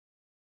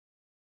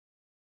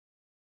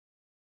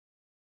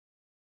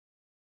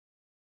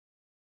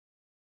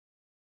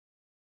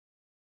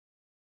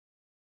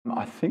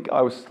I think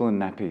I was still in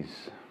nappies.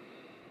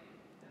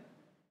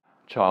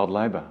 Child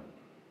labour.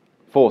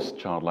 Forced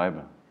child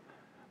labour.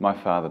 My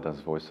father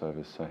does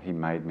voiceovers, so he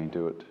made me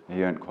do it.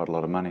 He earned quite a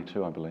lot of money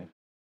too, I believe.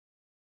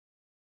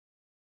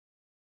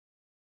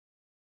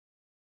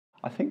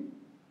 I think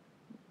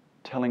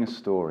telling a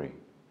story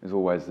is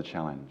always the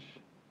challenge.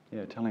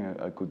 Yeah, telling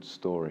a good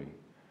story.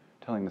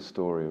 Telling the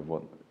story of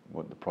what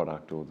the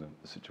product or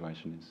the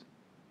situation is.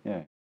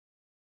 Yeah.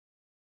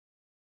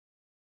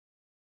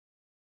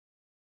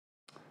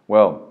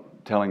 Well,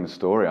 telling the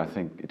story, I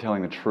think,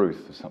 telling the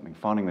truth is something,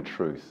 finding the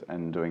truth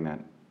and doing that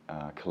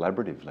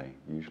collaboratively,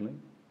 usually.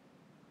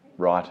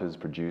 Writers,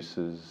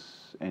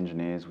 producers,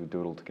 engineers, we do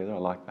it all together. I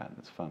like that,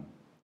 it's fun.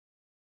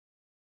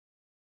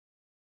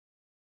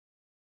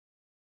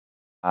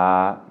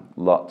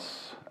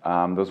 Lots.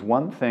 There was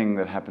one thing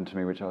that happened to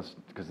me, which I was,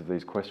 because of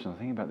these questions, I was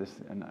thinking about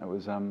this, and it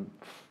was, I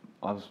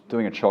was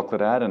doing a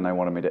chocolate ad and they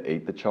wanted me to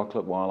eat the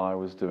chocolate while I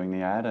was doing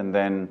the ad, and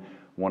then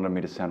wanted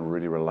me to sound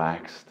really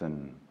relaxed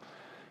and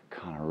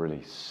kind of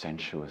really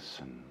sensuous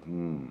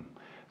and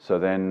So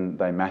then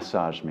they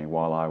massaged me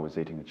while I was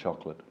eating the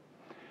chocolate.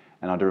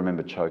 And I do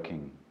remember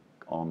choking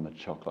on the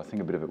chocolate. I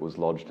think a bit of it was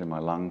lodged in my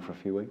lung for a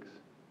few weeks.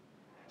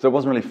 So it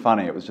wasn't really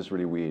funny, it was just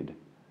really weird.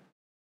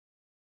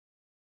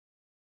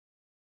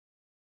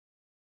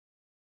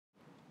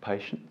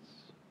 Patience,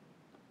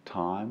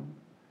 time,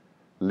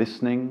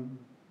 listening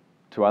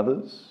to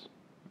others,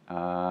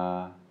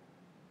 yeah,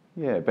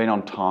 being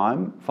on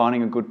time,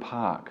 finding a good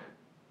park,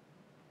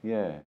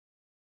 yeah.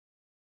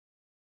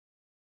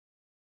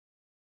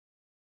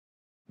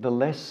 The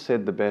less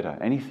said, the better.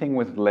 Anything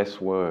with less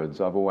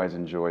words, I've always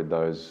enjoyed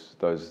those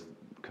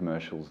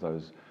commercials,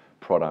 those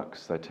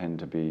products. They tend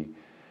to be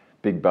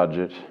big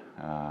budget,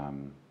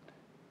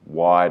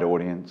 wide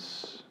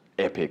audience,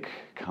 epic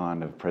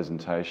kind of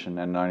presentation,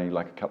 and only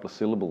like a couple of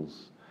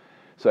syllables.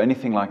 So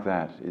anything like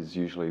that is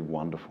usually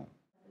wonderful.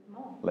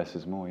 Less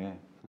is more, yeah.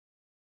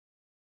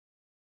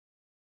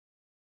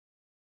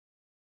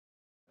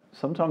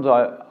 Sometimes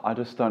I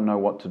just don't know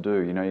what to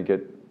do. You know, you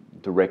get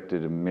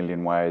directed a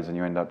million ways and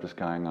you end up just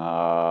going,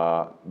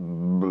 I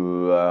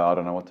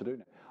don't know what to do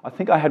now. I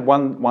think I had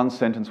one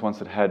sentence once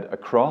that had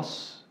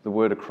across, the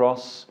word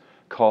across,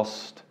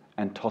 cost,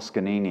 and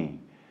Toscanini,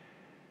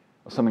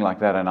 or something like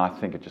that, and I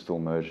think it just all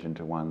merged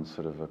into one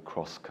sort of a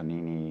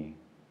cross-canini,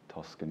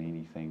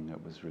 Toscanini thing.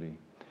 That was really,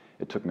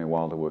 it took me a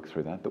while to work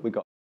through that, but we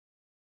got.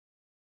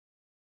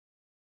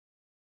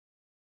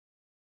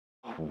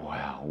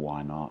 Well,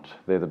 why not?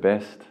 They're the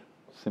best.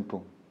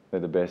 Simple. They're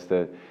the best.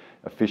 They're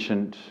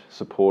efficient,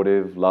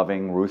 supportive,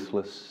 loving,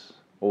 ruthless,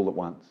 all at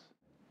once.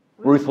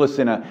 Ruthless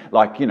in a,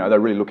 like, you know, they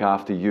really look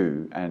after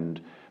you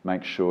and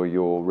make sure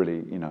you're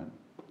really, you know,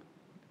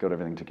 got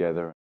everything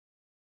together.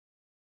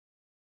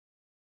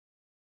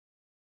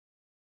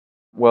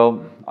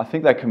 Well, I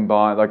think they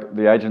combine, like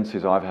the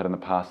agencies I've had in the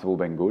past have all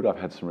been good. I've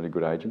had some really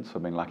good agents,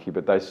 I've been lucky,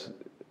 but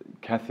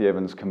Cathy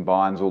Evans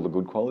combines all the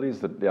good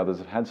qualities that the others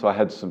have had. So I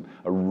had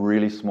a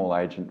really small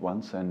agent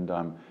once, and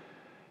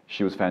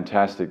she was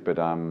fantastic, but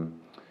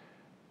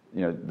you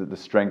know, the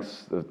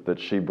strengths that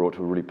she brought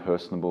were really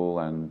personable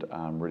and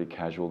really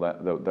casual.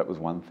 That was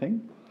one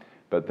thing.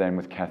 But then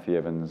with Cathy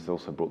Evans,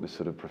 also brought this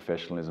sort of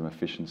professionalism,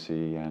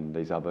 efficiency, and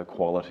these other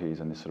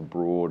qualities, and this sort of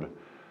broad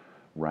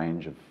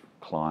range of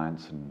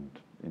clients, and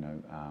you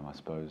know, I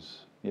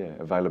suppose, yeah,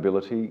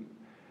 availability.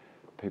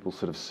 People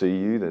sort of see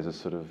you. There's a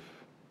sort of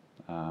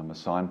a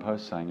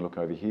signpost saying, "Look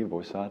over here,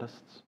 voice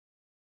artists."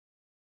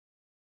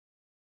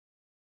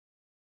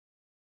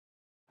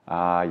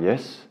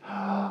 Yes.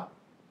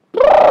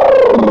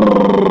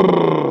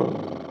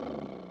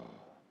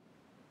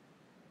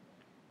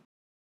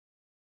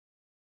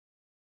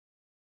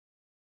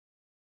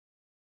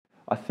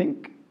 I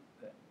think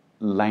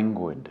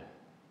languid.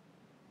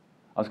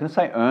 I was going to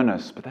say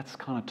earnest, but that's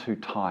kind of too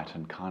tight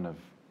and kind of,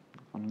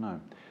 I don't know.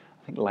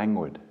 I think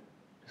languid,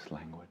 just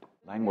languid.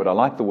 Languid, I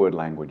like the word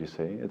languid, you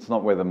see. It's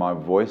not whether my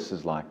voice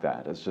is like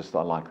that, it's just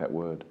I like that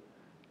word,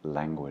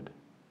 languid.